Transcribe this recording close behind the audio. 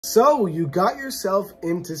So you got yourself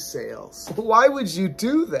into sales. Why would you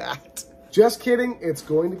do that? Just kidding. It's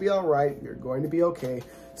going to be all right. You're going to be okay.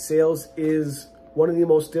 Sales is one of the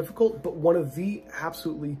most difficult, but one of the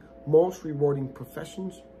absolutely most rewarding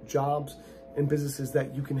professions, jobs, and businesses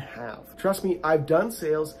that you can have. Trust me, I've done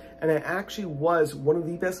sales, and I actually was one of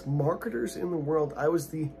the best marketers in the world. I was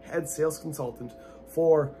the head sales consultant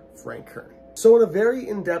for Frank Kern. So at a very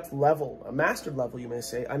in-depth level, a mastered level, you may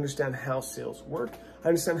say, I understand how sales work. I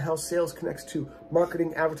understand how sales connects to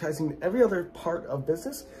marketing, advertising, and every other part of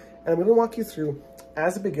business. And I'm going to walk you through,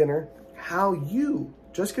 as a beginner, how you,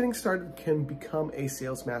 just getting started, can become a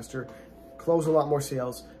sales master, close a lot more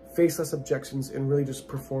sales, face less objections, and really just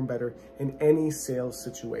perform better in any sales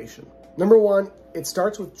situation. Number one, it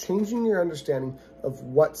starts with changing your understanding of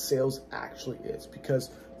what sales actually is,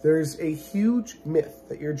 because there's a huge myth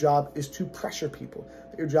that your job is to pressure people,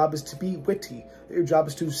 that your job is to be witty, that your job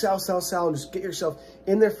is to sell, and just get yourself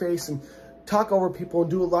in their face and talk over people and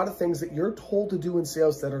do a lot of things that you're told to do in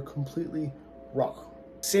sales that are completely wrong.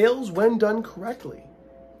 Sales, when done correctly,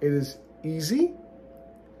 it is easy,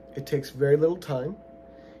 it takes very little time,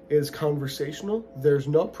 it is conversational, there's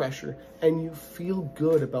no pressure, and you feel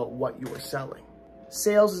good about what you are selling.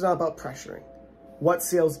 Sales is not about pressuring. What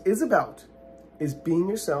sales is about is being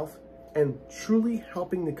yourself and truly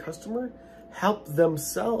helping the customer help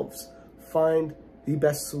themselves find the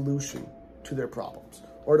best solution to their problems,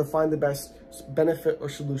 or to find the best benefit or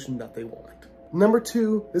solution that they want. Number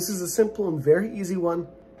two, this is a simple and very easy one.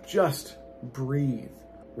 Just breathe,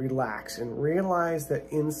 relax, and realize that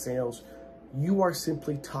in sales, you are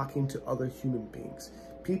simply talking to other human beings,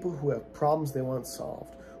 people who have problems they want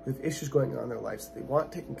solved, with issues going on in their lives that they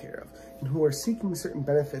want taken care of, and who are seeking certain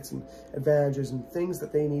benefits and advantages and things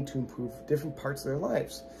that they need to improve different parts of their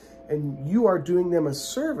lives. And you are doing them a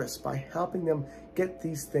service by helping them get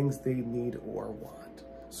these things they need or want.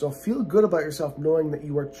 So feel good about yourself knowing that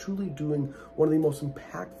you are truly doing one of the most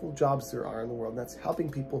impactful jobs there are in the world, and that's helping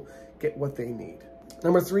people get what they need.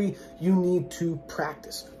 Number three, you need to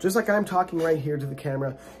practice. Just like I'm talking right here to the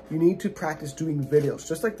camera, you need to practice doing videos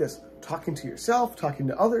just like this, talking to yourself, talking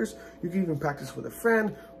to others. You can even practice with a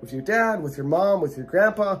friend, with your dad, with your mom, with your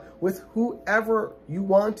grandpa, with whoever you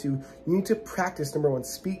want to. You need to practice, number one,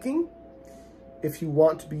 speaking. If you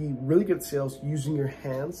want to be really good at sales, using your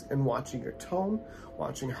hands and watching your tone,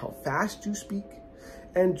 watching how fast you speak,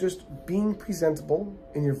 and just being presentable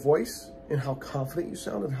in your voice and how confident you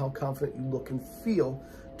sound and how confident you look and feel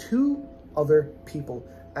to other people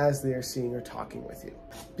as they are seeing or talking with you.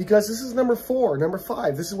 Because this is number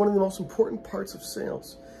five, this is one of the most important parts of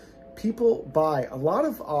sales. People buy a lot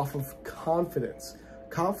off of confidence.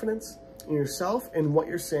 Confidence in yourself and what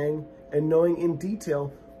you're saying, and knowing in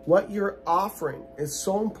detail what you're offering is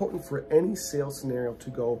so important for any sales scenario to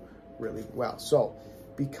go really well. So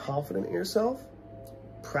be confident in yourself,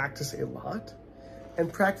 practice a lot,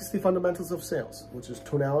 and practice the fundamentals of sales, which is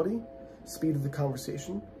tonality, speed of the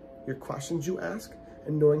conversation, your questions you ask,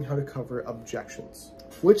 and knowing how to cover objections.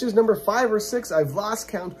 Which is number 5 or 6, I've lost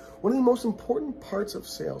count. One of the most important parts of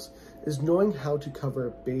sales is knowing how to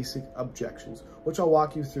cover basic objections, which I'll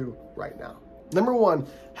walk you through right now. Number 1,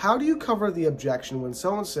 how do you cover the objection when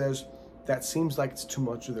someone says that seems like it's too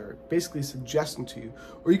much, or they're basically suggesting to you,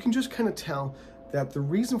 or you can just kind of tell that the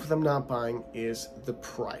reason for them not buying is the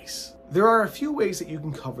price. There are a few ways that you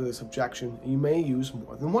can cover this objection, and you may use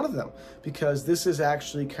more than one of them, because this is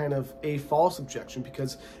actually kind of a false objection,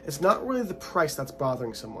 because it's not really the price that's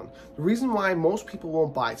bothering someone. The reason why most people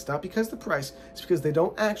won't buy, it's not because of the price, it's because they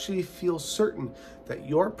don't actually feel certain that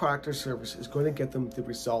your product or service is going to get them the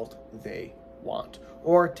result they want,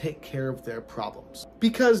 or take care of their problems.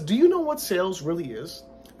 Because do you know what sales really is?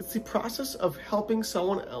 It's the process of helping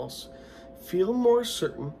someone else feel more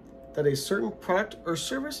certain that a certain product or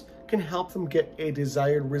service can help them get a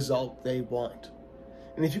desired result they want.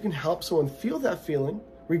 And if you can help someone feel that feeling,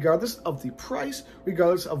 regardless of the price,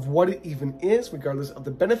 regardless of what it even is, regardless of the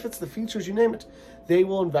benefits, the features, you name it, they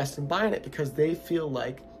will invest in buying it because they feel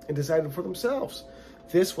like and decided for themselves,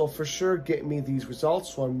 this will for sure get me these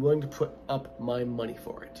results, so I'm willing to put up my money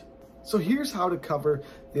for it. So here's how to cover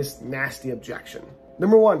this nasty objection.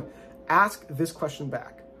 Number 1, ask this question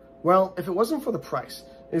back. Well, if it wasn't for the price,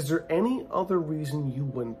 is there any other reason you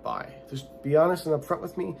wouldn't buy? Just be honest and upfront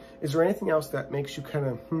with me. Is there anything else that makes you kind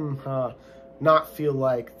of, not feel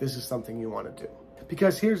like this is something you want to do?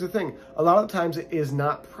 Because here's the thing, a lot of the times it is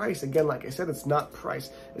not price. Again, like I said, it's not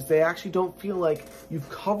price. It's they actually don't feel like you've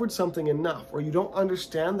covered something enough, or you don't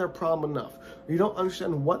understand their problem enough, or you don't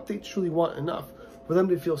understand what they truly want enough for them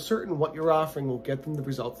to feel certain what you're offering will get them the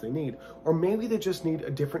results they need. Or maybe they just need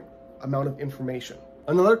a different amount of information.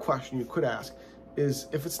 Another question you could ask is,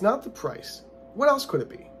 if it's not the price, what else could it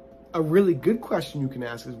be? A really good question you can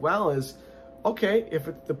ask as well is, okay, if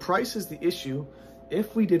the price is the issue,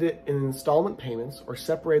 if we did it in installment payments or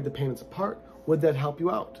separated the payments apart, would that help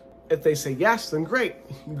you out? If they say yes, then great,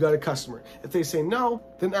 you've got a customer. If they say no,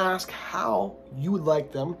 then ask how you would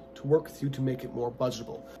like them to work with you to make it more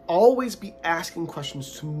budgetable. Always be asking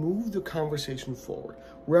questions to move the conversation forward.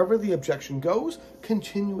 Wherever the objection goes,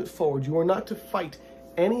 continue it forward. You are not to fight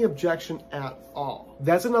any objection at all.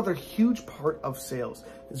 That's another huge part of sales,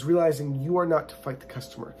 is realizing you are not to fight the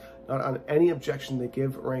customer, not on any objection they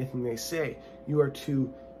give or anything they say. You are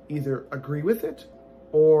to either agree with it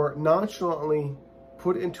or nonchalantly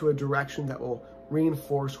put into a direction that will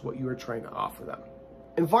reinforce what you are trying to offer them.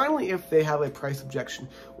 And finally, if they have a price objection,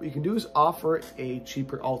 what you can do is offer a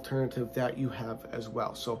cheaper alternative that you have as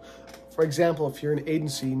well. So for example, if you're an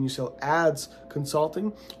agency and you sell ads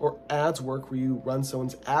consulting or ads work where you run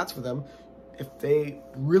someone's ads for them, if they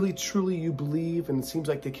really truly you believe and it seems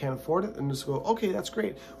like they can't afford it, then just go, okay, that's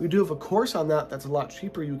great. We do have a course on that that's a lot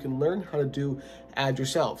cheaper. You can learn how to do ads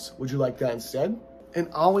yourselves. Would you like that instead? And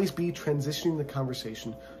always be transitioning the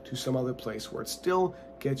conversation to some other place where it still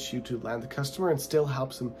gets you to land the customer and still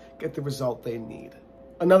helps them get the result they need.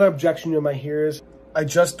 Another objection you might hear is, I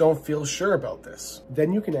just don't feel sure about this.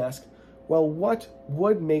 Then you can ask, well, what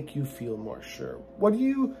would make you feel more sure? What do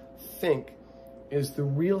you think is the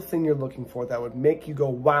real thing you're looking for that would make you go,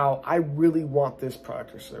 wow, I really want this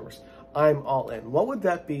product or service. I'm all in. What would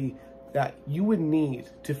that be that you would need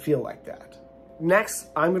to feel like that? Next,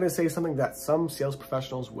 I'm going to say something that some sales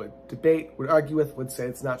professionals would debate, would argue with, would say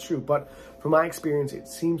it's not true. But from my experience, it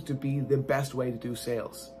seems to be the best way to do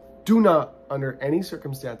sales. Do not, under any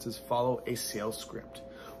circumstances, follow a sales script.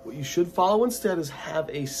 What you should follow instead is have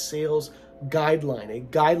a sales guideline, a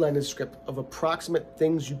guideline script of approximate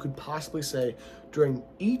things you could possibly say during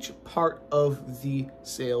each part of the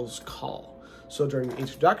sales call. So during the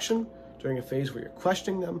introduction, during a phase where you're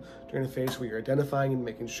questioning them, during a phase where you're identifying and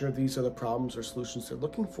making sure these are the problems or solutions they're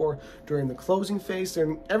looking for, during the closing phase,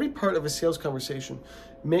 during every part of a sales conversation,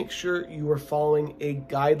 make sure you are following a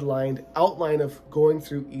guideline outline of going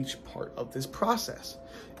through each part of this process.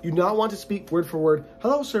 You do not want to speak word for word.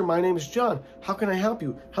 Hello, sir, my name is John. How can I help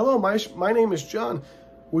you? Hello, my name is John.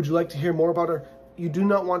 Would you like to hear more about her? You do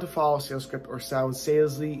not want to follow a sales script or sound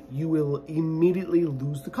salesy. You will immediately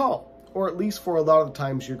lose the call. Or at least for a lot of the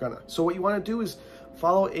times you're gonna. So what you wanna do is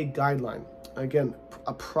follow a guideline. Again,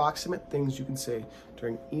 approximate things you can say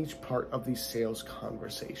during each part of the sales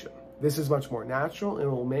conversation. This is much more natural and it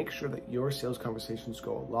will make sure that your sales conversations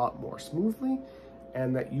go a lot more smoothly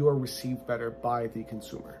and that you are received better by the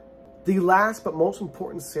consumer. The last but most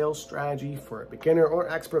important sales strategy for a beginner or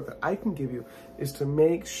expert that I can give you is to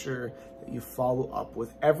make sure that you follow up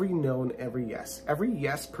with every no and every yes. Every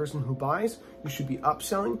yes person who buys, you should be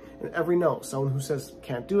upselling, and every no, someone who says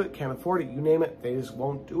can't do it, can't afford it, you name it, they just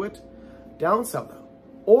won't do it, downsell them.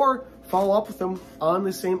 Or follow up with them on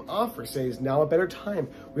the same offer. Say, is now a better time.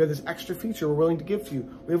 We have this extra feature we're willing to give to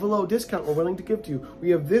you. We have a low discount we're willing to give to you.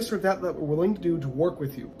 We have this or that we're willing to do to work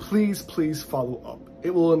with you. Please, please follow up.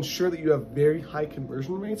 It will ensure that you have very high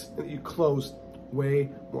conversion rates and that you close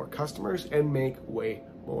way more customers and make way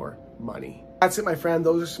more money. That's it, my friend.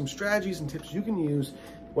 Those are some strategies and tips you can use,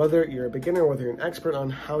 whether you're a beginner, whether you're an expert,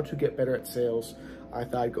 on how to get better at sales. I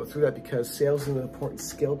thought I'd go through that because sales is an important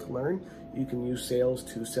skill to learn. You can use sales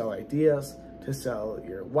to sell ideas, to sell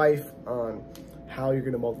your wife, on how you're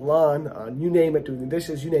going to mow the lawn, on you name it, doing the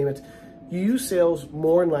dishes, you name it. You use sales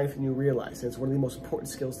more in life than you realize. And it's one of the most important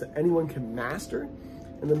skills that anyone can master.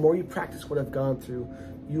 And the more you practice what I've gone through,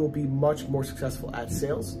 you will be much more successful at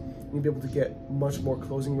sales. You'll be able to get much more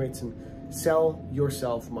closing rates and sell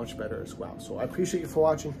yourself much better as well. So I appreciate you for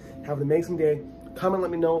watching. Have an amazing day. Comment,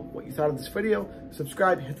 let me know what you thought of this video.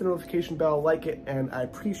 Subscribe, hit the notification bell, like it, and I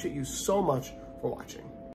appreciate you so much for watching.